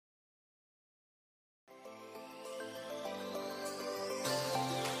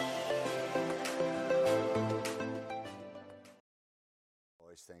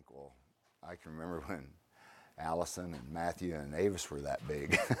think, well, I can remember when Allison and Matthew and Avis were that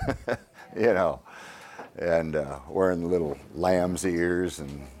big, you know, and wearing little lamb's ears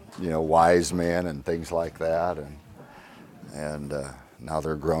and, you know, wise men and things like that. And now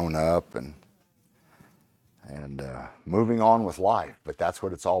they're grown up and moving on with life. But that's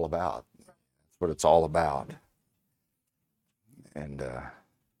what it's all about. That's what it's all about. And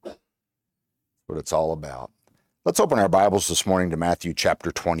what it's all about. Let's open our Bibles this morning to Matthew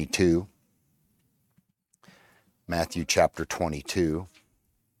chapter 22. Matthew chapter 22.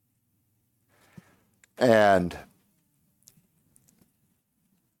 And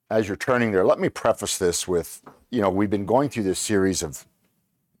as you're turning there, let me preface this with, you know, we've been going through this series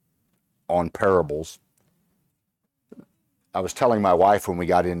on parables. I was telling my wife when we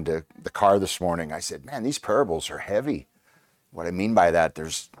got into the car this morning, I said, man, these parables are heavy. What I mean by that,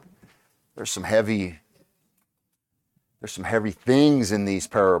 there's some heavy things in these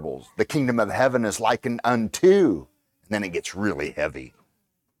parables. The kingdom of heaven is likened unto, and then it gets really heavy.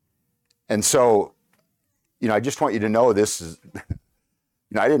 And so, you know, I just want you to know this is, you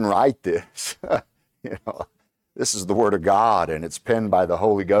know, I didn't write this. You know, this is the Word of God, and it's penned by the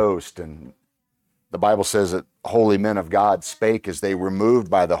Holy Ghost. And the Bible says that holy men of God spake as they were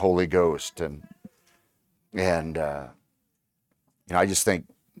moved by the Holy Ghost. And you know, I just think,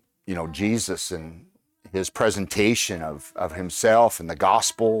 you know, Jesus and his presentation of himself and the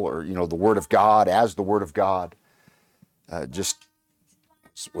gospel, or, you know, the Word of God as the Word of God, just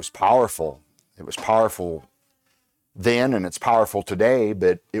was powerful. It was powerful then, and it's powerful today,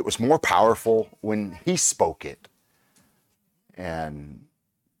 but it was more powerful when he spoke it. And,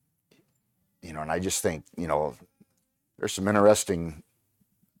 you know, and I just think, you know, there's some interesting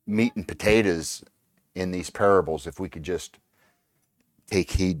meat and potatoes in these parables if we could just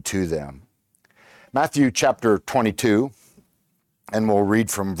take heed to them. Matthew chapter 22, and we'll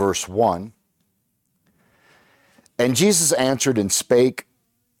read from verse 1. And Jesus answered and spake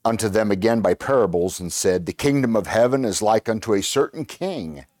unto them again by parables, and said, The kingdom of heaven is like unto a certain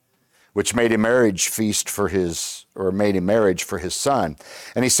king, which made a marriage for his son.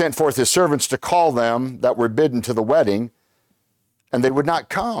 And he sent forth his servants to call them that were bidden to the wedding, and they would not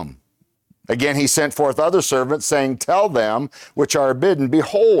come. Again, he sent forth other servants, saying, Tell them which are bidden,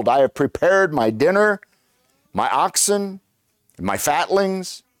 Behold, I have prepared my dinner, my oxen, and my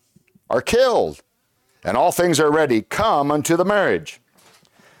fatlings are killed, and all things are ready. Come unto the marriage.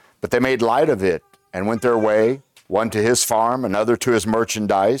 But they made light of it, and went their way, one to his farm, another to his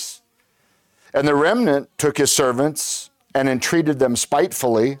merchandise. And the remnant took his servants, and entreated them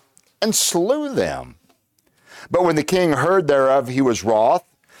spitefully, and slew them. But when the king heard thereof, he was wroth,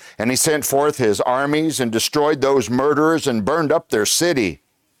 and he sent forth his armies, and destroyed those murderers, and burned up their city.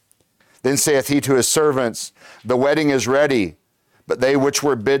 Then saith he to his servants, The wedding is ready, but they which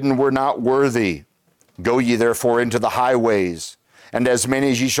were bidden were not worthy. Go ye therefore into the highways, and as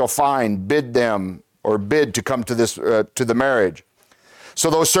many as ye shall find, bid to come to the marriage.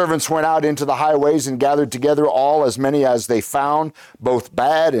 So those servants went out into the highways, and gathered together all as many as they found, both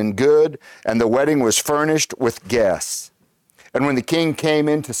bad and good, and the wedding was furnished with guests. And when the king came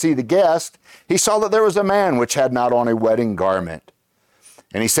in to see the guest, he saw that there was a man which had not on a wedding garment.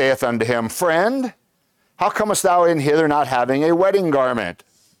 And he saith unto him, Friend, how comest thou in hither not having a wedding garment?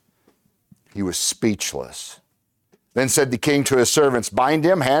 He was speechless. Then said the king to his servants, Bind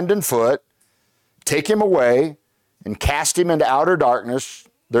him hand and foot, take him away, and cast him into outer darkness.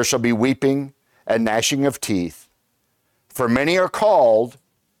 There shall be weeping and gnashing of teeth. For many are called,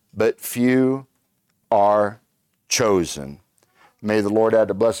 but few are chosen. May the Lord add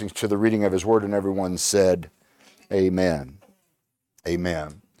the blessings to the reading of his word, and everyone said, Amen.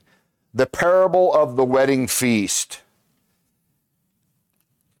 Amen. The parable of the wedding feast.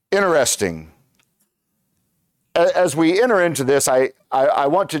 Interesting. As we enter into this, I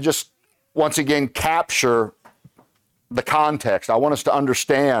want to just once again capture the context. I want us to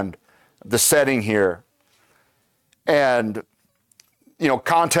understand the setting here. And, you know,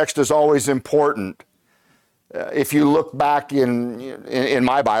 context is always important. If you look back in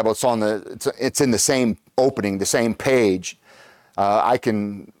my Bible, it's in the same opening, the same page. I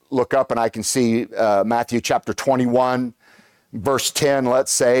can look up and I can see Matthew chapter 21, verse 10,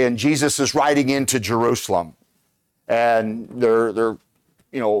 let's say, and Jesus is riding into Jerusalem, and they're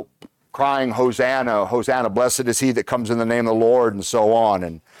you know, crying, Hosanna, Hosanna, blessed is he that comes in the name of the Lord, and so on.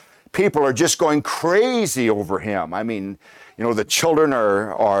 And people are just going crazy over him. I mean, you know, the children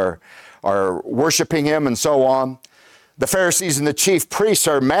are worshiping him and so on. The Pharisees and the chief priests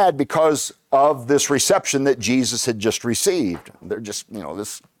are mad because of this reception that Jesus had just received. They're just, you know,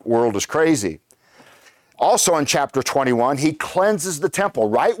 this world is crazy. also in chapter 21, he cleanses the temple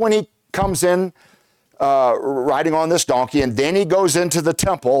right when he comes in riding on this donkey, and then he goes into the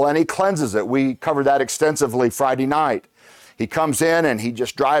temple and he cleanses it. We covered that extensively Friday night. He comes in and he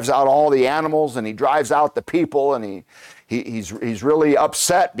just drives out all the animals, and he drives out the people, and he's really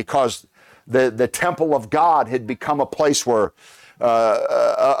upset because the temple of God had become a place where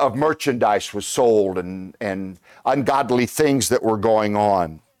of merchandise was sold and ungodly things that were going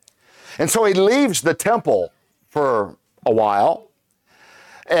on. And so he leaves the temple for a while,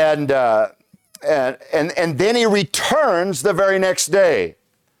 and then he returns the very next day.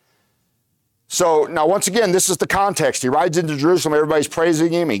 So now, once again, this is the context. He rides into Jerusalem. Everybody's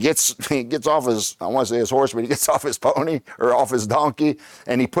praising him. He gets off his, I want to say his horse, but he gets off his pony or off his donkey,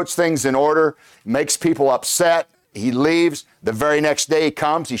 and he puts things in order, makes people upset. He leaves. The very next day he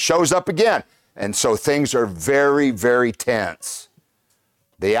comes. He shows up again. And so things are very, very tense.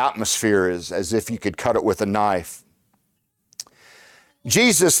 The atmosphere is as if you could cut it with a knife.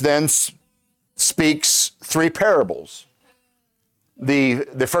 Jesus then speaks 3 parables.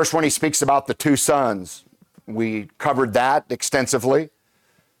 The first one, he speaks about the 2 sons. We covered that extensively.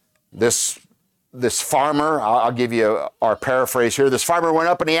 This farmer, I'll give you our paraphrase here. This farmer went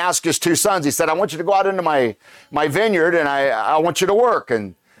up and he asked his 2 sons. He said, I want you to go out into my vineyard and I want you to work.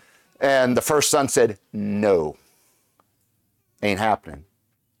 And the first son said, no, ain't happening.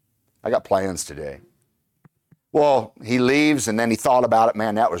 I got plans today. Well, he leaves, and then he thought about it.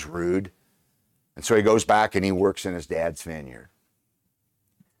 Man, that was rude. And so he goes back and he works in his dad's vineyard.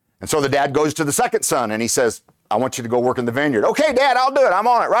 And so the dad goes to the second son and he says, I want you to go work in the vineyard. Okay, Dad, I'll do it. I'm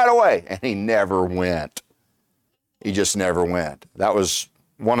on it right away. And he never went. He just never went. That was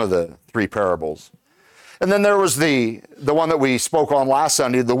one of the 3 parables. And then there was the one that we spoke on last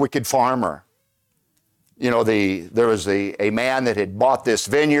Sunday, the wicked farmer. You know, there was a man that had bought this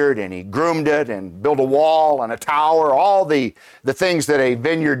vineyard, and he groomed it and built a wall and a tower, all the things that a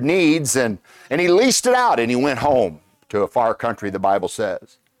vineyard needs, and he leased it out, and he went home to a far country, the Bible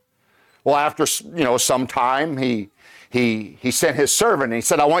says. Well, after, some time, he sent his servant, and he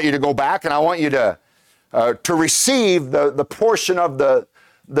said, I want you to go back, and I want you to receive the portion of the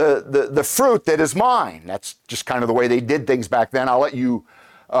fruit that is mine. That's just kind of the way they did things back then. I'll let you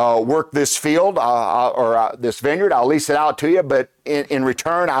work this field or this vineyard. I'll lease it out to you, but in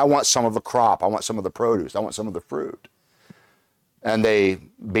return, I want some of the crop. I want some of the produce. I want some of the fruit. And they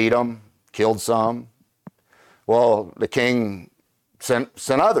beat him, killed some. Well, the king sent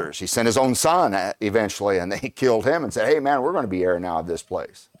others. He sent his own son eventually, and they killed him and said, hey, man, we're going to be heir now of this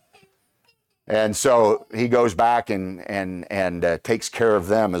place. And so he goes back and takes care of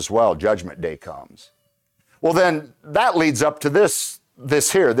them as well. Judgment day comes. Well, then that leads up to these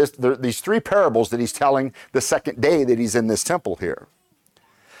 3 parables that he's telling the second day that he's in this temple here.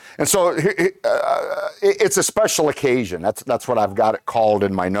 And so it's a special occasion. That's what I've got it called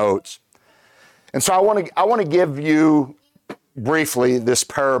in my notes. And so I want to give you briefly this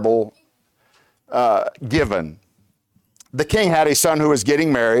parable given. The king had a son who was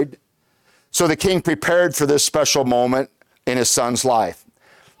getting married. So the king prepared for this special moment in his son's life.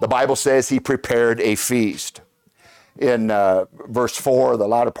 The Bible says he prepared a feast. In verse 4, the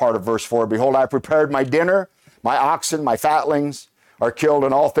latter part of verse 4, behold, I prepared my dinner, my oxen, my fatlings are killed,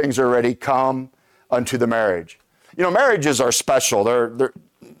 and all things are ready. Come unto the marriage. You know, marriages are special.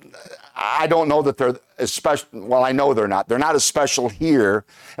 I don't know that they're as special. Well, I know they're not. They're not as special here.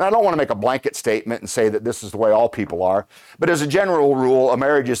 And I don't want to make a blanket statement and say that this is the way all people are. But as a general rule, a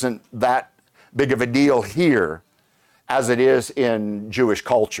marriage isn't that big of a deal here as it is in Jewish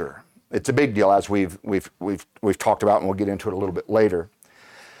culture. It's a big deal, as we've talked about, and we'll get into it a little bit later.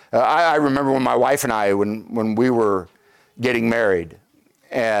 I remember when my wife and I, when we were getting married,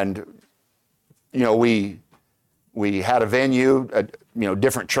 and we had a venue,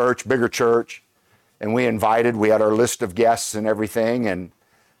 different church, bigger church, and we had our list of guests and everything, and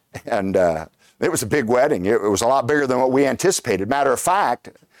it was a big wedding. It was a lot bigger than what we anticipated. Matter of fact,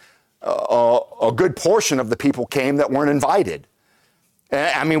 a good portion of the people came that weren't invited.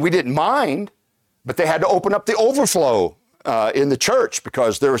 I mean, we didn't mind, but they had to open up the overflow in the church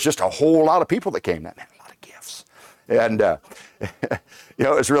because there was just a whole lot of people that came. That meant a lot of gifts. And, it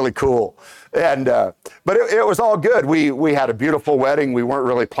was really cool. And but it was all good. We had a beautiful wedding. We weren't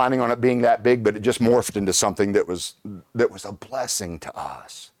really planning on it being that big, but it just morphed into something that was a blessing to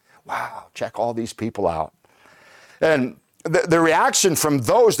us. Wow, check all these people out. And the reaction from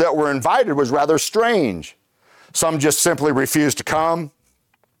those that were invited was rather strange. Some just simply refused to come.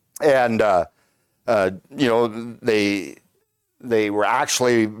 And, they were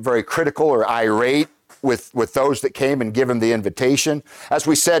actually very critical or irate with those that came and give him the invitation. As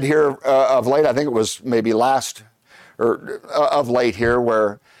we said here of late, I think it was maybe of late here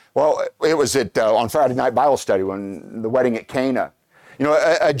where, well, it was on Friday night Bible study when the wedding at Cana. You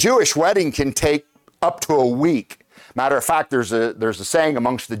know, a Jewish wedding can take up to a week. Matter of fact, there's a saying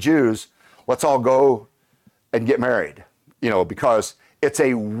amongst the Jews, let's all go and get married, you know, because it's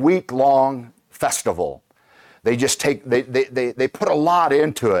a week-long festival. They just they put a lot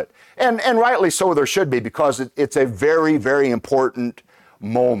into it. And rightly so there should be, because it's a very, very important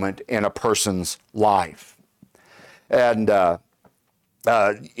moment in a person's life. And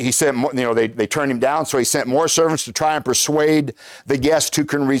he sent, you know, they turned him down, so he sent more servants to try and persuade the guests who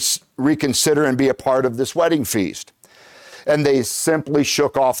can reconsider and be a part of this wedding feast. And they simply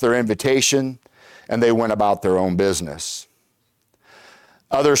shook off their invitation and they went about their own business.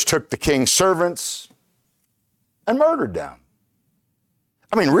 Others took the king's servants and murdered them.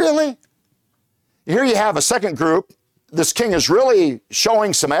 I mean, really? Here you have a second group. This king is really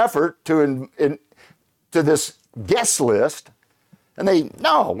showing some effort to this guest list. And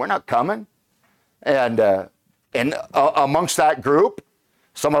no, we're not coming. And amongst that group,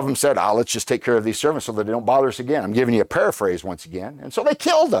 some of them said, let's just take care of these servants so that they don't bother us again. I'm giving you a paraphrase once again. And so they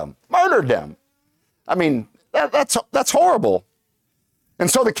killed them, murdered them. I mean, that's horrible.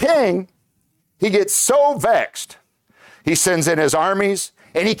 And so the king, he gets so vexed, he sends in his armies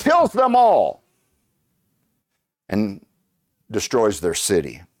and he kills them all and destroys their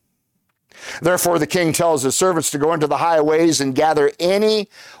city. Therefore, the king tells his servants to go into the highways and gather any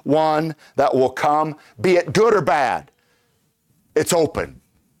one that will come, be it good or bad. It's open.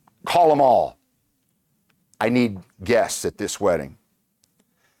 Call them all. I need guests at this wedding.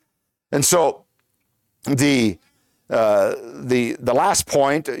 And so the last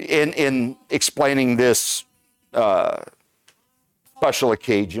point in explaining this special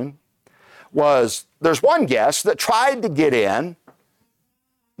occasion was there's one guest that tried to get in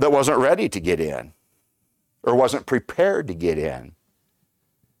that wasn't ready to get in or wasn't prepared to get in.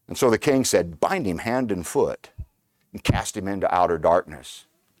 And so the king said, bind him hand and foot and cast him into outer darkness,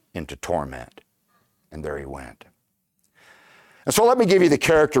 into torment. And there he went. And so let me give you the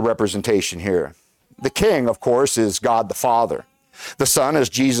character representation here. The king, of course, is God the Father. The Son is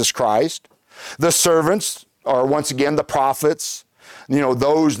Jesus Christ. The servants are, once again, the prophets, you know,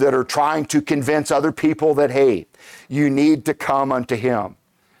 those that are trying to convince other people that, hey, you need to come unto him.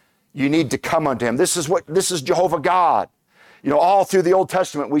 You need to come unto him. This is Jehovah God. You know, all through the Old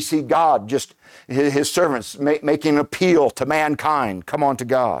Testament, we see God, just his servants making an appeal to mankind, come on to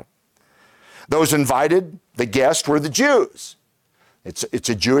God. Those invited, the guests, were the Jews. It's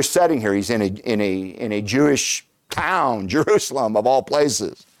a Jewish setting here. He's in a Jewish town, Jerusalem of all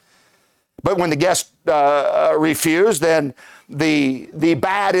places. But when the guests refused, then the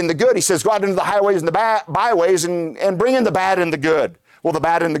bad and the good, he says, go out into the highways and the byways and bring in the bad and the good. Well, the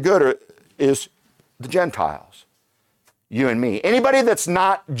bad and the good is the Gentiles, you and me. Anybody that's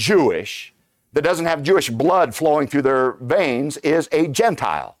not Jewish, that doesn't have Jewish blood flowing through their veins, is a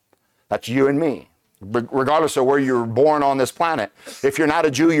Gentile. That's you and me, regardless of where you're born on this planet. If you're not a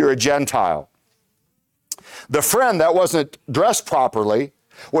Jew, you're a Gentile. The friend that wasn't dressed properly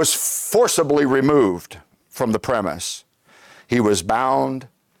was forcibly removed from the premise. He was bound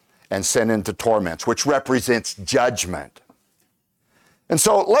and sent into torments, which represents judgment. And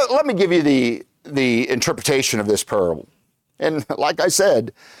so let me give you the interpretation of this parable. And like I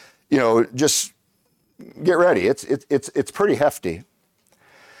said, you know, just get ready. It's pretty hefty.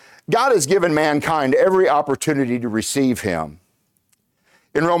 God has given mankind every opportunity to receive him.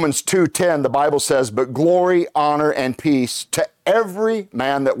 In Romans 2:10, the Bible says, but glory, honor, and peace to every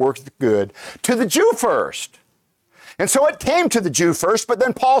man that worketh good, to the Jew first. And so it came to the Jew first, but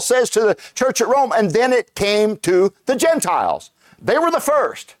then Paul says to the church at Rome, and then it came to the Gentiles. They were the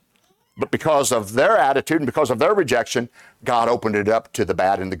first, but because of their attitude and because of their rejection, God opened it up to the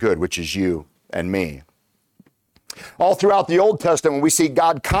bad and the good, which is you and me. All throughout the Old Testament, we see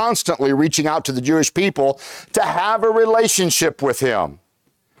God constantly reaching out to the Jewish people to have a relationship with him.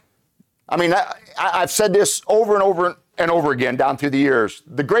 I mean, I've said this over and over and over again down through the years.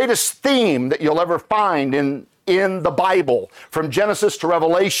 The greatest theme that you'll ever find in the Bible, from Genesis to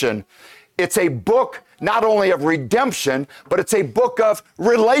Revelation, it's a book not only of redemption, but it's a book of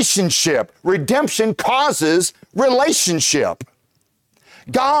relationship. Redemption causes relationship.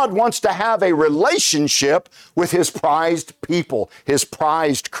 God wants to have a relationship with his prized people, his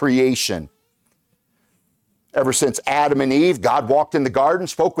prized creation. Ever since Adam and Eve, God walked in the garden,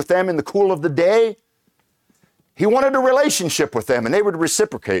 spoke with them in the cool of the day. He wanted a relationship with them, and they would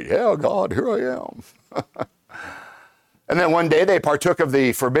reciprocate. Yeah, God, here I am. And then one day they partook of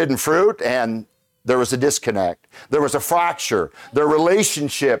the forbidden fruit, and There was a disconnect. There was a fracture. Their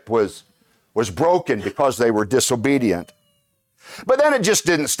relationship was broken because they were disobedient. But then it just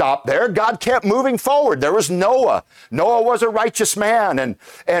didn't stop there. God kept moving forward. There was Noah. Noah was a righteous man, and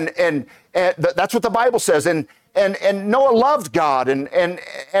that's what the Bible says. And Noah loved God and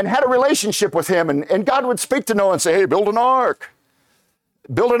had a relationship with him. And God would speak to Noah and say, hey, build an ark.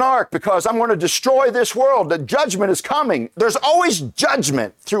 Build an ark because I'm going to destroy this world. The judgment is coming. There's always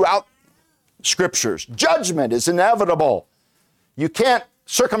judgment throughout Scriptures. Judgment is inevitable. You can't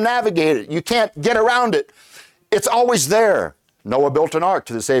circumnavigate it. You can't get around it. It's always there. Noah built an ark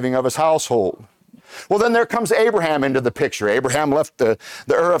to the saving of his household. Well, then there comes Abraham into the picture. Abraham left the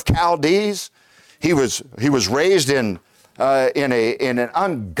Ur of Chaldees. He was raised in an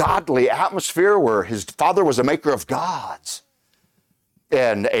ungodly atmosphere where his father was a maker of gods.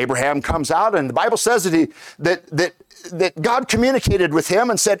 And Abraham comes out, and the Bible says that God communicated with him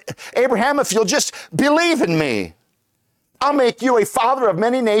and said, Abraham, if you'll just believe in me, I'll make you a father of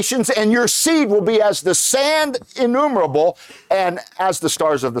many nations, and your seed will be as the sand innumerable and as the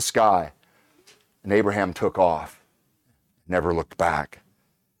stars of the sky. And Abraham took off, never looked back.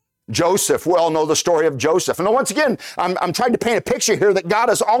 Joseph, we all know the story of Joseph. And once again, I'm trying to paint a picture here that God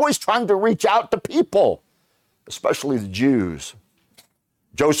is always trying to reach out to people, especially the Jews.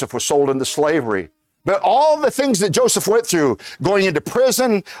 Joseph was sold into slavery. But all the things that Joseph went through, going into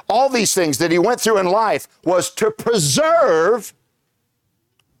prison, all these things that he went through in life was to preserve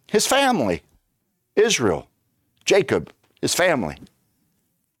his family, Israel, Jacob, his family.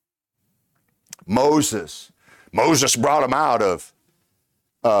 Moses brought him out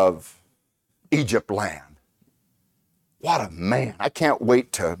of Egypt land. What a man. I can't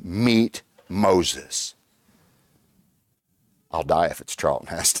wait to meet Moses. I'll die if it's Charlton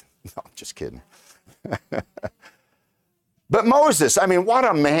Heston. No, I'm just kidding. But Moses, I mean, what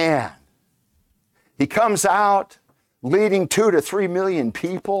a man. He comes out leading 2 to 3 million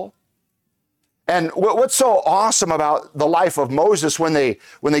people. And what's so awesome about the life of Moses when they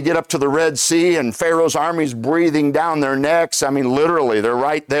get up to the Red Sea and Pharaoh's army's breathing down their necks, I mean, literally, they're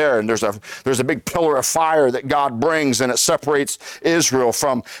right there. And there's a big pillar of fire that God brings, and it separates Israel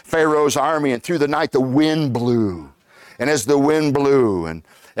from Pharaoh's army. And through the night, the wind blew. And as the wind blew and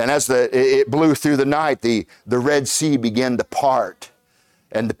as it blew through the night, the Red Sea began to part.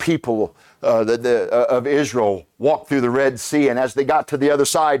 And the people of Israel walked through the Red Sea. And as they got to the other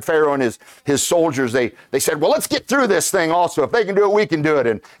side, Pharaoh and his soldiers, they said, well, let's get through this thing also. If they can do it, we can do it.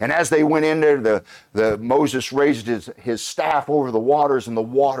 And as they went in there, Moses raised his staff over the waters, and the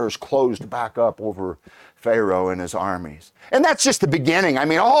waters closed back up over Pharaoh and his armies. And that's just the beginning. I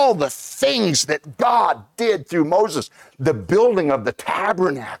mean, all the things that God did through Moses, the building of the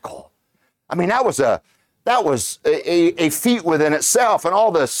tabernacle. I mean, that was a feat within itself, and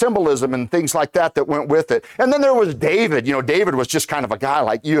all the symbolism and things like that went with it. And then there was David. You know, David was just kind of a guy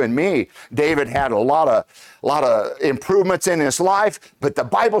like you and me. David had a lot of improvements in his life, but the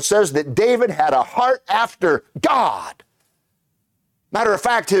Bible says that David had a heart after God. Matter of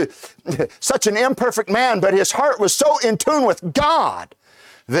fact, such an imperfect man, but his heart was so in tune with God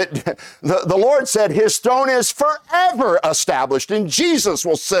that the Lord said his throne is forever established, and Jesus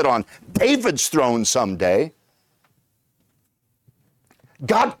will sit on David's throne someday.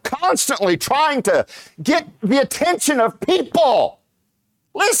 God constantly trying to get the attention of people.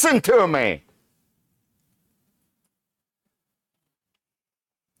 Listen to me.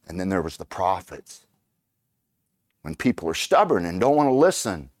 And then there was the prophets. When people are stubborn and don't want to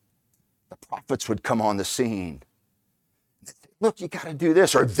listen, the prophets would come on the scene. Look, you got to do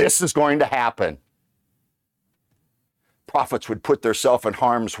this, or this is going to happen. Prophets would put themselves in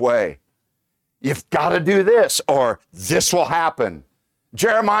harm's way. You've got to do this, or this will happen.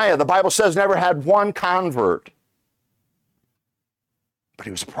 Jeremiah, the Bible says, never had one convert. But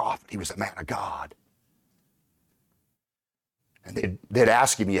he was a prophet. He was a man of God. And they'd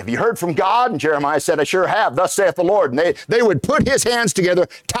ask him, have you heard from God? And Jeremiah said, I sure have. Thus saith the Lord. And they would put his hands together,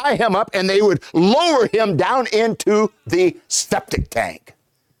 tie him up, and they would lower him down into the septic tank.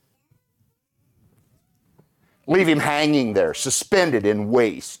 Leave him hanging there, suspended in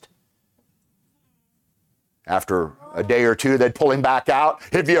waste. After a day or two, they'd pull him back out.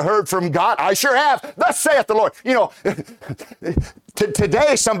 Have you heard from God? I sure have. Thus saith the Lord. You know,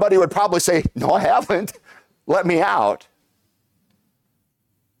 today somebody would probably say, no, I haven't. Let me out.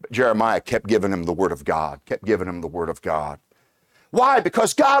 But Jeremiah kept giving him the word of God, kept giving him the word of God. Why?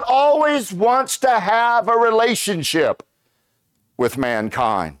 Because God always wants to have a relationship with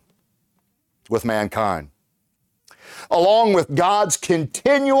mankind. Along with God's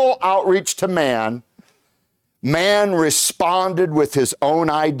continual outreach to man, man responded with his own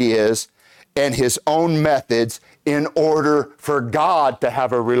ideas and his own methods in order for God to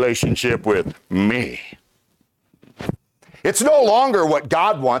have a relationship with me. It's no longer what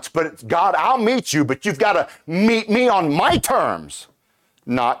God wants, but it's God, I'll meet you, but you've got to meet me on my terms,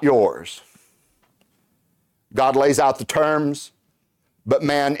 not yours. God lays out the terms, but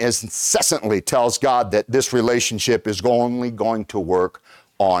man incessantly tells God that this relationship is only going to work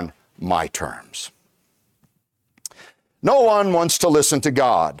on my terms. No one wants to listen to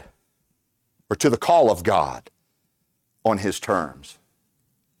God or to the call of God on his terms.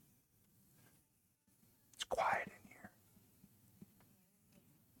 It's quiet in here.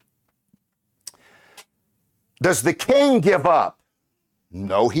 Does the king give up?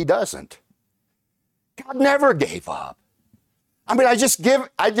 No, he doesn't. God never gave up. I mean, I just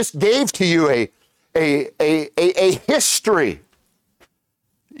gave to you a history,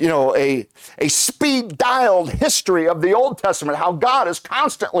 a speed-dialed history of the Old Testament, how God is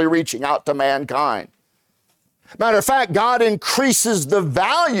constantly reaching out to mankind. Matter of fact, God increases the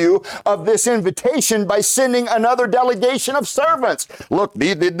value of this invitation by sending another delegation of servants. Look,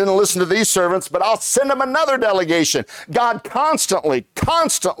 they didn't listen to these servants, but I'll send them another delegation. God constantly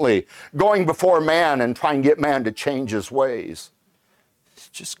going before man and trying to get man to change his ways.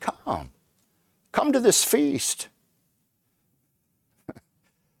 Just come. Come to this feast.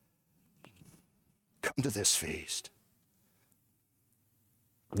 Come to this feast.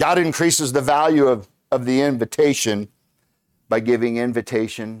 God increases the value of the invitation by giving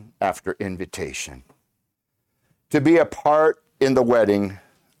invitation after invitation to be a part in the wedding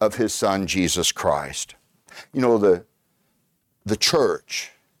of his son, Jesus Christ. You know, the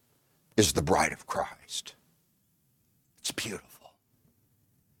church is the bride of Christ. It's beautiful.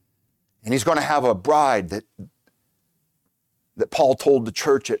 And he's going to have a bride that Paul told the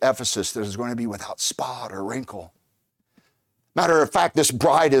church at Ephesus that is going to be without spot or wrinkle. Matter of fact, this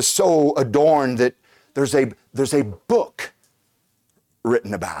bride is so adorned that there's a book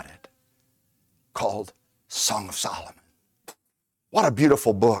written about it called Song of Solomon. What a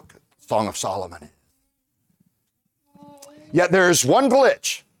beautiful book Song of Solomon is. Yet there's one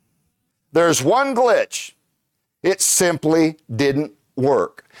glitch. There's one glitch. It simply didn't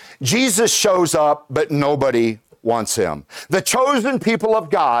work. Jesus shows up, but nobody wants him. The chosen people of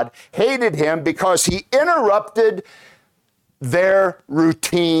God hated him because he interrupted their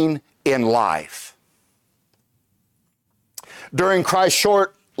routine in life. During Christ's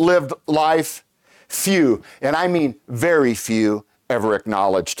short-lived life, few, and I mean very few, ever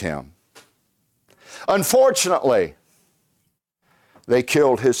acknowledged him. Unfortunately, they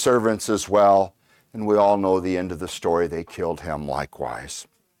killed his servants as well, and we all know the end of the story. They killed him likewise.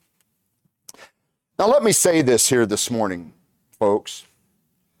 Now let me say this here this morning, folks.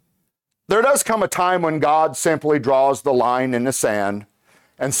 There does come a time when God simply draws the line in the sand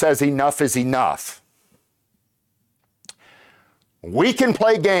and says enough is enough. We can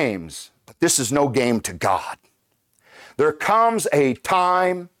play games, but this is no game to God. There comes a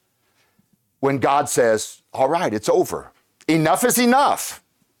time when God says, all right, it's over. Enough is enough.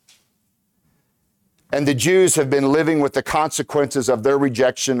 And the Jews have been living with the consequences of their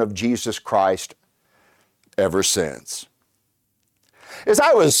rejection of Jesus Christ ever since. As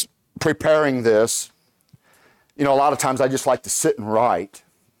I was preparing this, a lot of times I just like to sit and write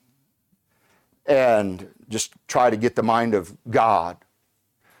and just try to get the mind of God.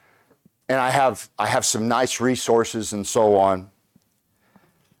 And I have some nice resources and so on.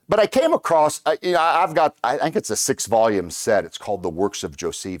 But I came across, I think it's a 6-volume set. It's called The Works of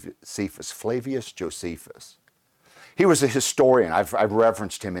Josephus, Flavius Josephus. He was a historian. I've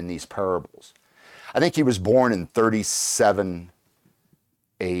referenced him in these parables. I think he was born in 37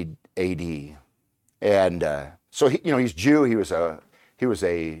 AD. And so he's Jew. He was a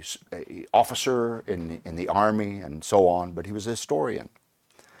officer in the army and so on, but he was a historian.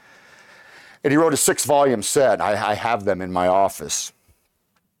 And he wrote a 6-volume set. I have them in my office.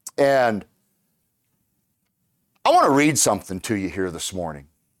 And I want to read something to you here this morning,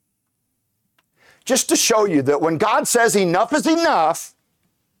 just to show you that when God says enough is enough,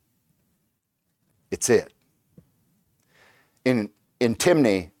 it's it. In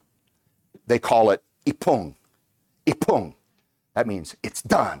Timni, they call it ipung. Ipung. That means it's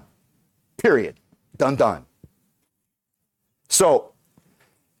done. Period. Done. So,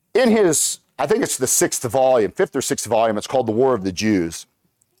 in his, I think it's the 5th or 6th volume, it's called The War of the Jews.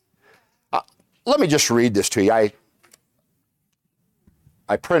 Let me just read this to you. I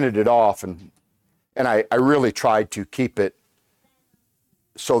printed it off and I really tried to keep it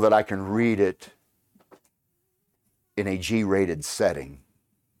so that I can read it in a G-rated setting.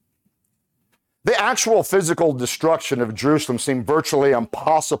 The actual physical destruction of Jerusalem seemed virtually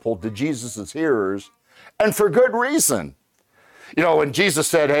impossible to Jesus' hearers, and for good reason. You know, when Jesus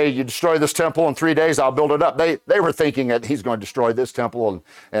said, hey, you destroy this temple in 3 days, I'll build it up. They were thinking that he's going to destroy this temple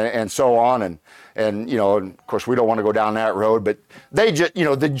and so on. And, you know, and of course, we don't want to go down that road, but they just, you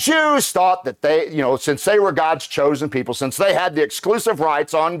know, the Jews thought that they, you know, since they were God's chosen people, since they had the exclusive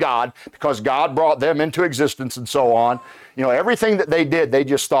rights on God, because God brought them into existence and so on, you know, everything that they did, they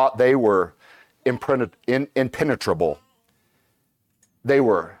just thought they were impenetrable. They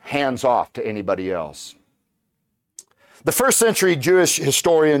were hands off to anybody else. The first century Jewish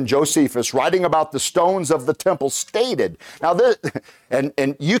historian Josephus, writing about the stones of the temple, stated, now this,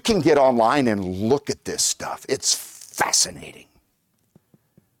 and you can get online and look at this stuff. It's fascinating.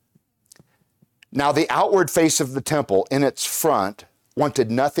 Now the outward face of the temple in its front wanted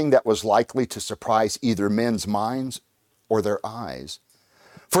nothing that was likely to surprise either men's minds or their eyes,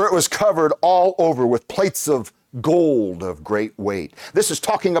 for it was covered all over with plates of gold of great weight. This is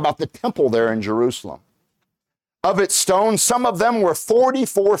talking about the temple there in Jerusalem. Of its stones, some of them were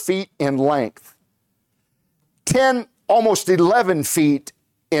 44 feet in length, 10, almost 11 feet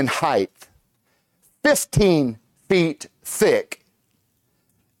in height, 15 feet thick,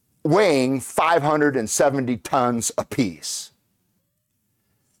 weighing 570 tons apiece.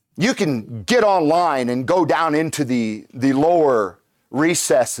 You can get online and go down into the lower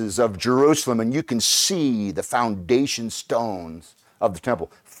recesses of Jerusalem and you can see the foundation stones of the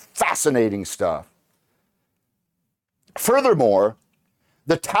temple. Fascinating stuff. Furthermore,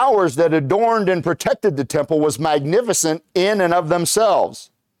 the towers that adorned and protected the temple was magnificent in and of themselves.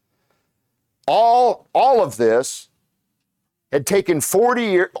 All of this had taken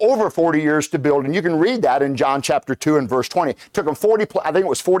over 40 years to build, and you can read that in John chapter 2 and verse 20. It took them I think it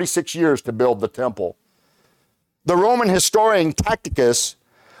was 46 years to build the temple. The Roman historian Tacitus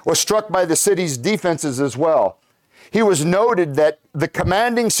was struck by the city's defenses as well. He was noted that the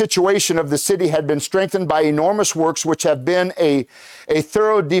commanding situation of the city had been strengthened by enormous works which have been a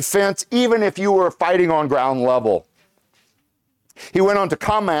thorough defense, even if you were fighting on ground level. He went on to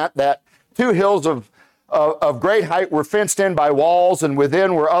comment that 2 hills of great height were fenced in by walls, and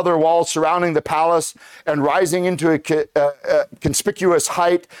within were other walls surrounding the palace, and rising into a conspicuous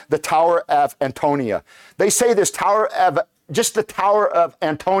height, the Tower of Antonia. They say this just the Tower of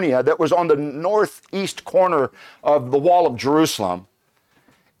Antonia that was on the northeast corner of the wall of Jerusalem,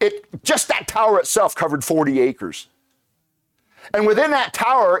 just that tower itself covered 40 acres. And within that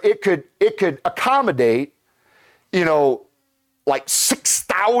tower, it could accommodate, you know, like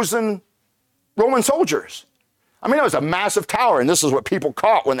 6,000 Roman soldiers. I mean, it was a massive tower, and this is what people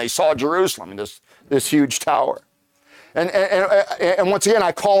caught when they saw Jerusalem, this huge tower. And once again,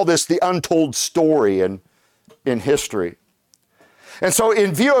 I call this the untold story in history. And so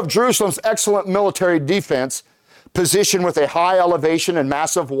in view of Jerusalem's excellent military defense, positioned with a high elevation and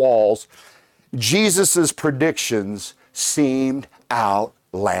massive walls, Jesus' predictions seemed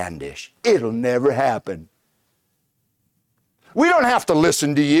outlandish. It'll never happen. We don't have to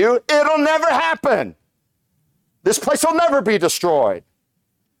listen to you. It'll never happen. This place will never be destroyed.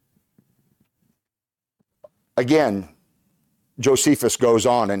 Again, Josephus goes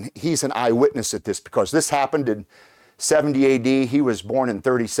on, and he's an eyewitness at this because this happened in 70 AD. He was born in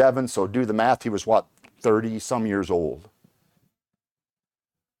 37, so do the math. He was what, 30 some years old?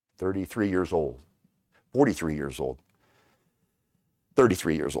 33 years old. 43 years old.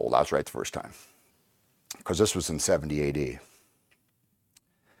 33 years old. I was right the first time because this was in 70 AD.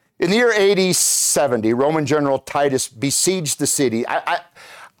 In the year AD 70, Roman General Titus besieged the city.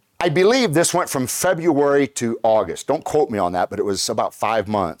 I believe this went from February to August. Don't quote me on that, but it was about 5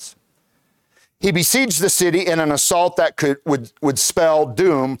 months. He besieged the city in an assault that would spell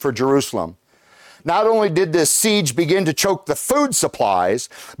doom for Jerusalem. Not only did this siege begin to choke the food supplies,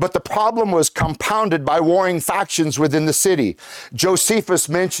 but the problem was compounded by warring factions within the city. Josephus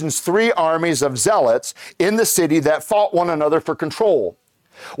mentions 3 armies of zealots in the city that fought one another for control.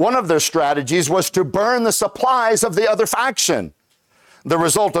 One of their strategies was to burn the supplies of the other faction. The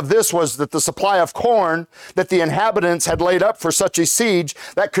result of this was that the supply of corn that the inhabitants had laid up for such a siege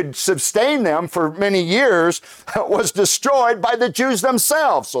that could sustain them for many years was destroyed by the Jews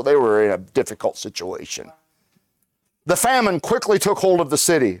themselves. So they were in a difficult situation. The famine quickly took hold of the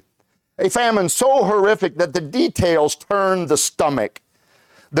city, a famine so horrific that the details turned the stomach.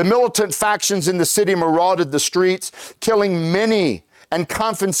 The militant factions in the city marauded the streets, killing many and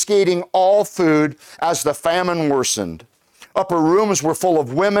confiscating all food as the famine worsened. Upper rooms were full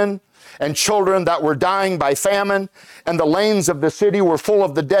of women and children that were dying by famine, and the lanes of the city were full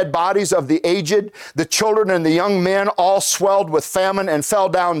of the dead bodies of the aged. The children and the young men all swelled with famine and fell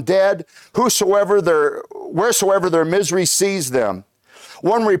down dead, wheresoever their misery seized them.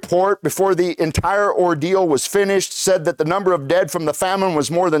 One report, before the entire ordeal was finished, said that the number of dead from the famine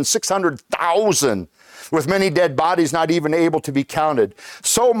was more than 600,000, with many dead bodies not even able to be counted.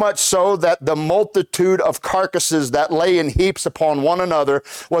 So much so that the multitude of carcasses that lay in heaps upon one another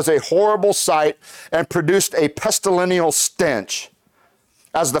was a horrible sight and produced a pestilential stench.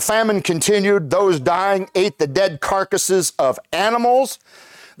 As the famine continued, those dying ate the dead carcasses of animals.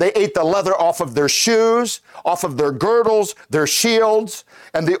 They ate the leather off of their shoes, off of their girdles, their shields,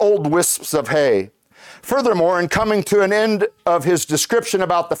 and the old wisps of hay. Furthermore, in coming to an end of his description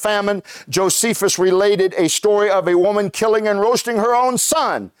about the famine, Josephus related a story of a woman killing and roasting her own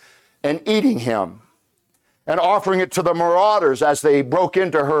son and eating him and offering it to the marauders as they broke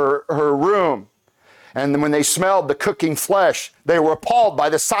into her room. And when they smelled the cooking flesh, they were appalled by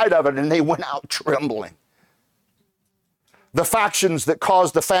the sight of it and they went out trembling. The factions that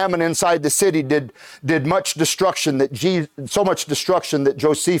caused the famine inside the city did much destruction, so much destruction that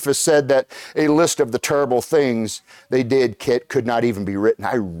Josephus said that a list of the terrible things they did could not even be written.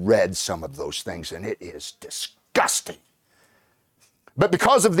 I read some of those things and it is disgusting. But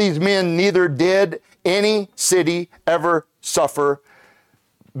because of these men, neither did any city ever suffered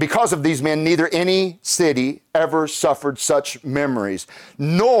such memories,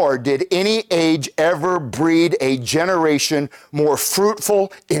 nor did any age ever breed a generation more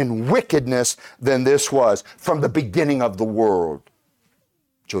fruitful in wickedness than this was from the beginning of the world,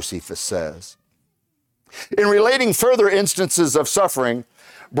 Josephus says. In relating further instances of suffering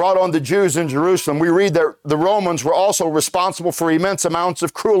brought on the Jews in Jerusalem, we read that the Romans were also responsible for immense amounts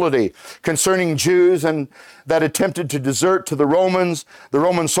of cruelty concerning Jews and that attempted to desert to the Romans. The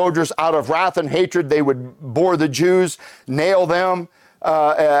Roman soldiers, out of wrath and hatred, they would bore the Jews, nail them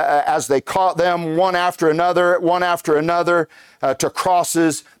as they caught them one after another to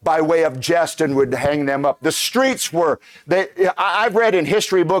crosses by way of jest and would hang them up. The streets I've read in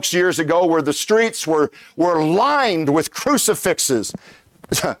history books years ago where the streets were lined with crucifixes.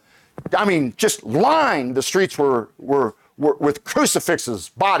 I mean, just lined. The streets were with crucifixes,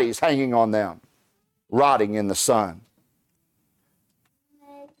 bodies hanging on them, rotting in the sun.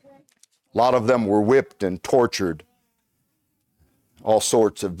 A lot of them were whipped and tortured, all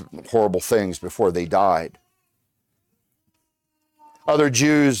sorts of horrible things before they died. Other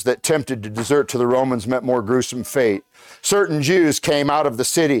Jews that tempted to desert to the Romans met more gruesome fate. Certain Jews came out of the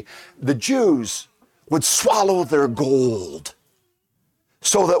city. The Jews would swallow their gold,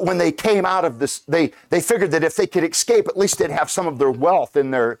 so that when they came out of this, they figured that if they could escape, at least they'd have some of their wealth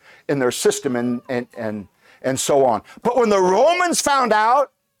in their system and so on. But when the Romans found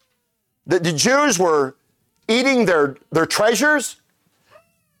out that the Jews were eating their treasures,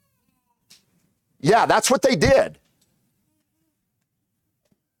 yeah, that's what they did.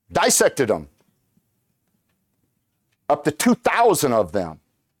 Dissected them. Up to 2,000 of them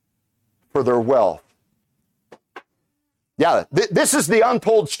for their wealth. Yeah, this is the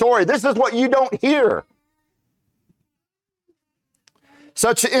untold story. This is what you don't hear.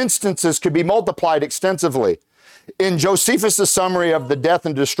 Such instances could be multiplied extensively. In Josephus' summary of the death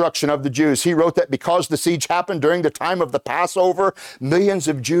and destruction of the Jews, he wrote that because the siege happened during the time of the Passover, millions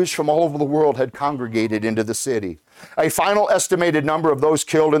of Jews from all over the world had congregated into the city. A final estimated number of those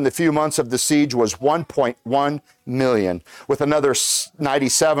killed in the few months of the siege was 1.1 million, with another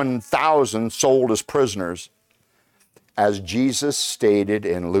 97,000 sold as prisoners. As Jesus stated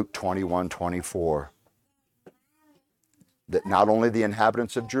in Luke 21:24, that not only the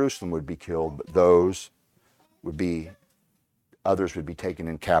inhabitants of Jerusalem would be killed, but others would be taken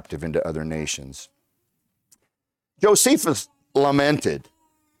in captive into other nations. Josephus lamented.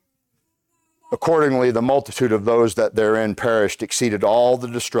 Accordingly, the multitude of those that therein perished exceeded all the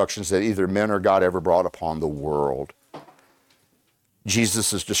destructions that either men or God ever brought upon the world.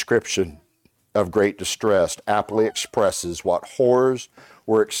 Jesus' description of great distress aptly expresses what horrors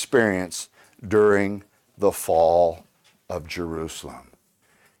were experienced during the fall of Jerusalem.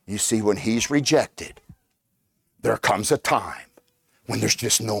 You see, when he's rejected, there comes a time when there's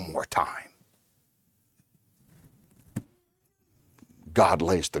just no more time. God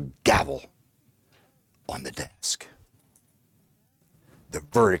lays the gavel on the desk. The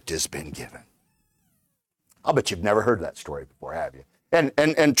verdict has been given. I'll bet you've never heard that story before, have you?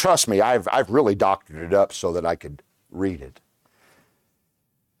 And trust me, I've really doctored it up so that I could read it.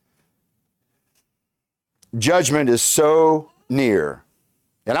 Judgment is so near.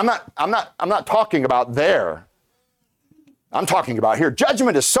 And I'm not talking about there. I'm talking about here.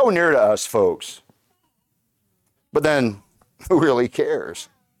 Judgment is so near to us, folks. But then, who really cares?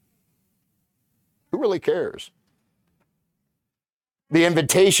 Who really cares? The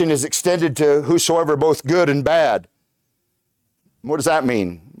invitation is extended to whosoever, both good and bad. What does that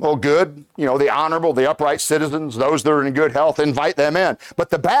mean? Well, good, the honorable, the upright citizens, those that are in good health, invite them in. But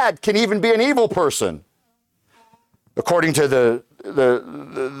the bad can even be an evil person. According to the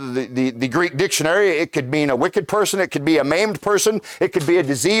Greek dictionary, it could mean a wicked person, it could be a maimed person, it could be a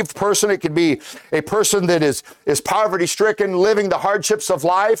diseased person, it could be a person that is poverty-stricken, living the hardships of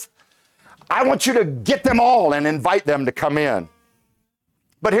life. I want you to get them all and invite them to come in.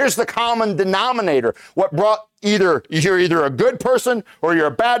 But here's the common denominator. What brought you're either a good person or you're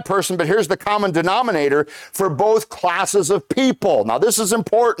a bad person, but here's the common denominator for both classes of people. Now, this is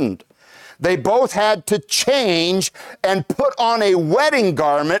important. They both had to change and put on a wedding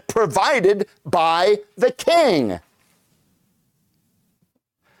garment provided by the king.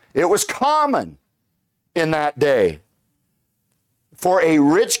 It was common in that day for a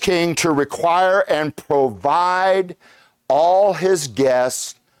rich king to require and provide all his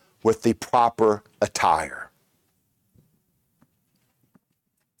guests with the proper attire.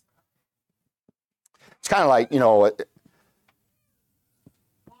 It's kind of like,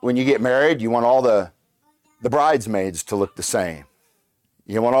 when you get married, you want all the bridesmaids to look the same.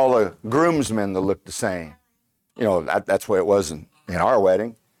 You want all the groomsmen to look the same. That's the way it was in our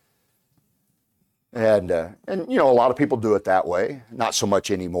wedding. And a lot of people do it that way. Not so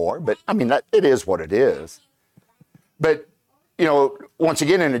much anymore, but it is what it is. But, once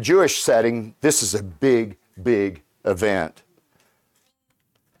again, in a Jewish setting, this is a big, big event.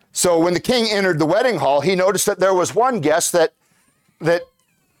 So when the king entered the wedding hall, he noticed that there was one guest that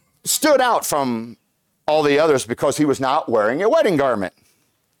stood out from all the others because he was not wearing a wedding garment.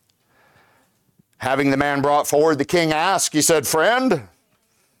 Having the man brought forward, the king asked, he said, "Friend,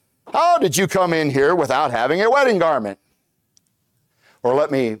 how did you come in here without having a wedding garment?" Or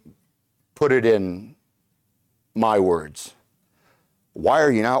let me put it in my words. Why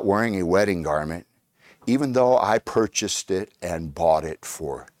are you not wearing a wedding garment, even though I purchased it and bought it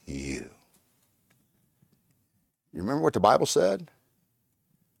for you? You remember what the Bible said?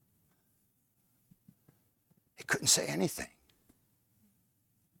 He couldn't say anything.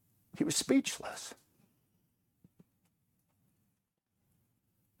 He was speechless.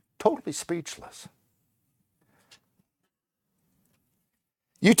 Totally speechless.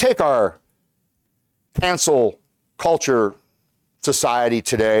 You take our cancel culture society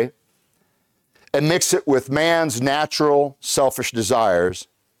today and mix it with man's natural selfish desires,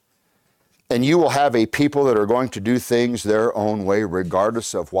 and you will have a people that are going to do things their own way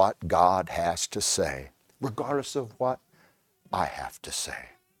regardless of what God has to say, regardless of what I have to say.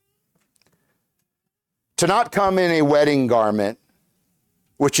 To not come in a wedding garment,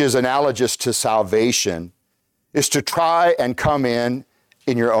 which is analogous to salvation, is to try and come in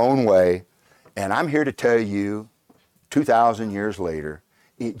your own way. And I'm here to tell you, 2,000 years later,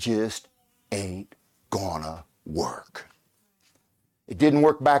 it just ain't gonna work. It didn't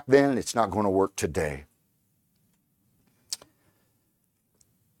work back then, it's not gonna work today.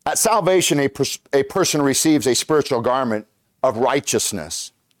 At salvation, a person receives a spiritual garment of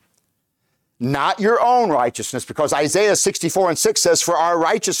righteousness. Not your own righteousness, because Isaiah 64:6 says, "For our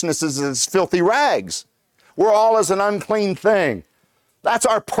righteousness is as filthy rags. We're all as an unclean thing." That's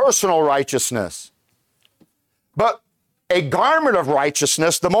our personal righteousness. But a garment of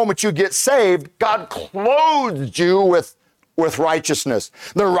righteousness, the moment you get saved, God clothed you with righteousness.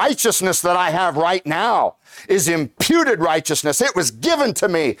 The righteousness that I have right now is imputed righteousness. It was given to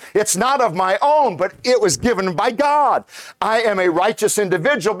me. It's not of my own, but it was given by God. I am a righteous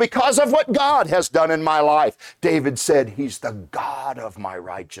individual because of what God has done in my life. David said, "He's the God of my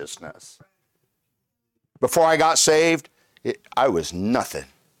righteousness." Before I got saved, I was nothing,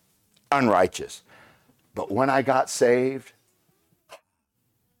 unrighteous. But when I got saved,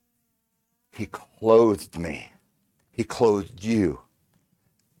 He clothed me. He clothed you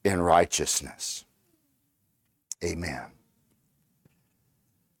in righteousness. Amen.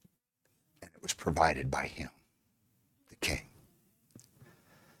 And it was provided by Him, the King.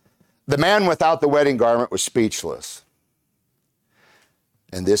 The man without the wedding garment was speechless.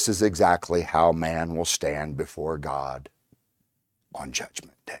 And this is exactly how man will stand before God on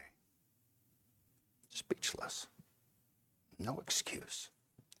Judgment Day. Speechless. No excuse.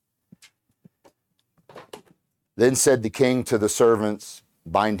 Then said the king to the servants,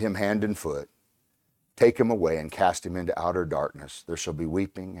 "Bind him hand and foot, take him away and cast him into outer darkness. There shall be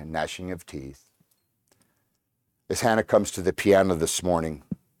weeping and gnashing of teeth." As Hannah comes to the piano this morning,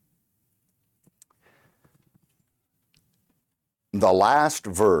 The last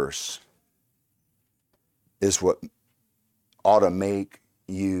verse is what ought to make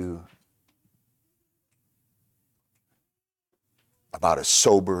you about as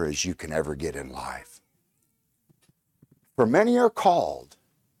sober as you can ever get in life. For many are called,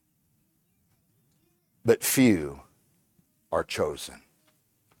 but few are chosen.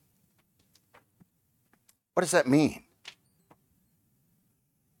 What does that mean?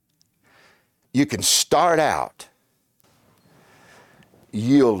 You can start out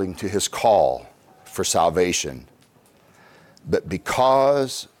yielding to his call for salvation, but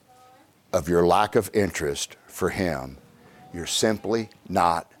because of your lack of interest for him, you're simply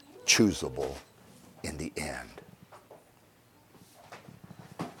not choosable in the end.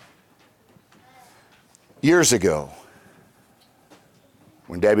 Years ago,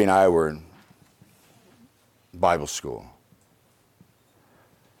 when Debbie and I were in Bible school,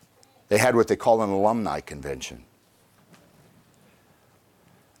 they had what they call an alumni convention.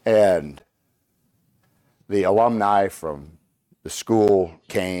 And the alumni from the school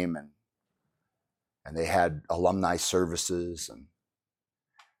came and they had alumni services.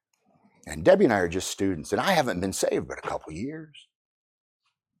 And Debbie and I are just students. And I haven't been saved but a couple years.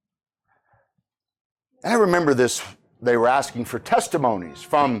 And I remember this, they were asking for testimonies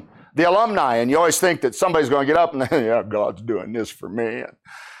from the alumni. And you always think that somebody's going to get up and, yeah, God's doing this for me.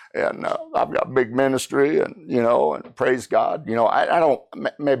 And I've got big ministry and, and praise God. I don't,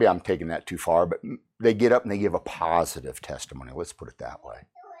 maybe I'm taking that too far, but they get up and they give a positive testimony. Let's put it that way.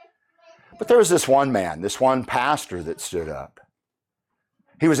 But there was this one man, this one pastor that stood up.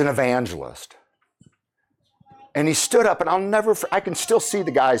 He was an evangelist. And he stood up, and I can still see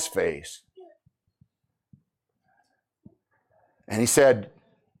the guy's face. And he said,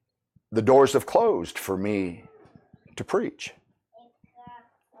 the doors have closed for me to preach.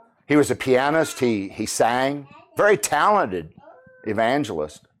 He was a pianist, he sang, very talented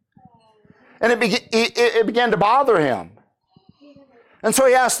evangelist. And it began to bother him. And so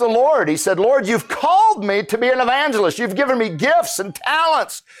he asked the Lord, he said, Lord, you've called me to be an evangelist. You've given me gifts and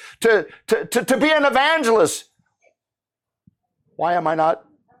talents to be an evangelist. Why am I not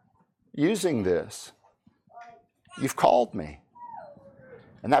using this? You've called me.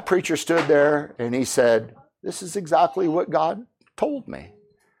 And that preacher stood there and he said, this is exactly what God told me.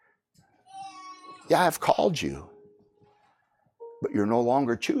 Yeah, I've called you, but you're no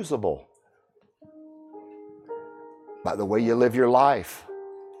longer choosable by the way you live your life.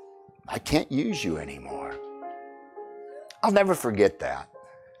 I can't use you anymore. I'll never forget that.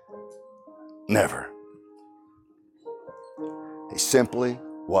 Never. He simply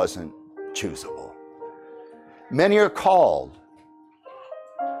wasn't choosable. Many are called.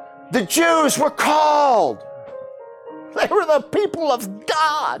 The Jews were called. They were the people of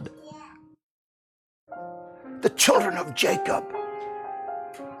God. The children of Jacob,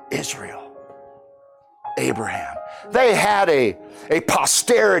 Israel, Abraham. They had a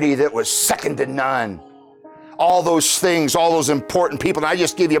posterity that was second to none. All those things, all those important people, and I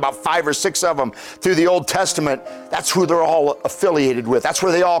just give you about 5 or 6 of them through the Old Testament. That's who they're all affiliated with. That's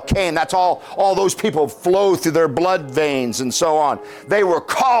where they all came. That's all those people flow through their blood veins and so on. They were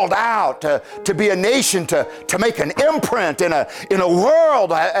called out to be a nation, to make an imprint in a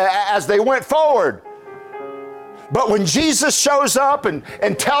world as they went forward. But when Jesus shows up and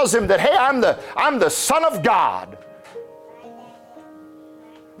tells him that, hey, I'm the Son of God,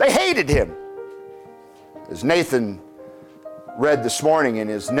 they hated him. As Nathan read this morning in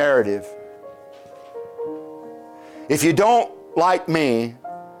his narrative, if you don't like me,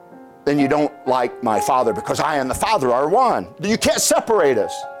 then you don't like my Father, because I and the Father are one. You can't separate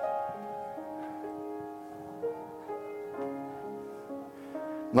us.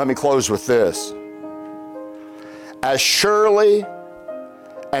 Let me close with this. As surely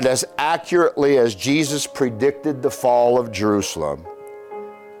and as accurately as Jesus predicted the fall of Jerusalem,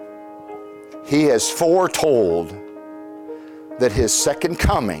 he has foretold that his second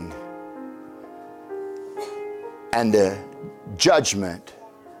coming and the judgment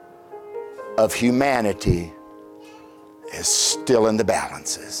of humanity is still in the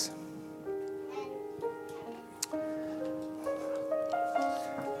balances.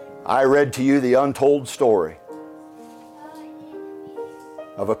 I read to you the untold story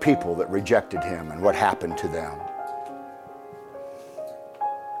of a people that rejected him and what happened to them.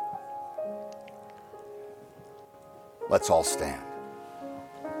 Let's all stand.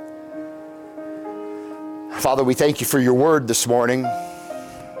 Father, we thank you for your word this morning.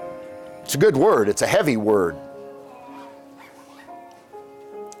 It's a good word. It's a heavy word.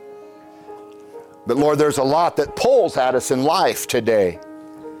 But Lord, there's a lot that pulls at us in life today.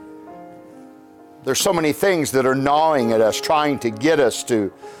 There's so many things that are gnawing at us, trying to get us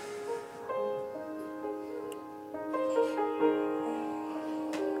to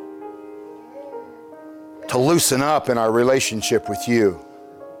loosen up in our relationship with you.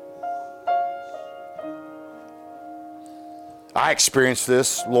 I experience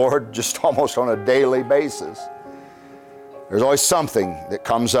this, Lord, just almost on a daily basis. There's always something that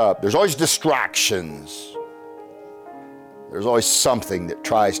comes up. There's always distractions. There's always something that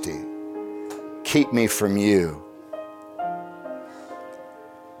tries to keep me from you.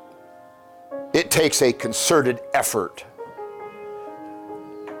 It takes a concerted effort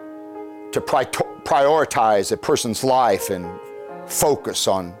to prioritize a person's life and focus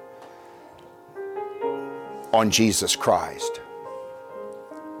on Jesus Christ.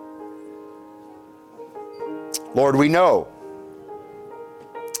 Lord, we know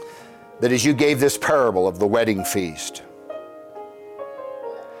that as you gave this parable of the wedding feast,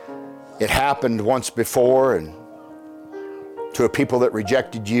 it happened once before and to a people that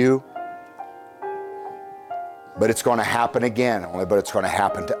rejected you, but it's going to happen again, but it's going to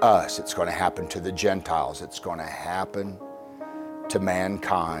happen to us. It's going to happen to the Gentiles. It's going to happen to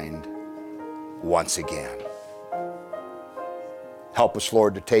mankind once again. Help us,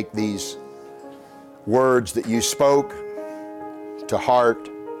 Lord, to take these words that you spoke to heart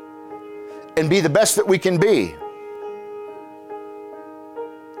and be the best that we can be.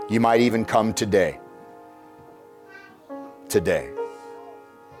 You might even come today. Today.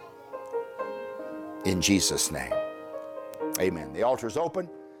 In Jesus' name. Amen. The altar is open.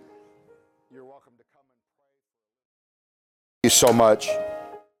 You're welcome to come and pray. Thank you so much.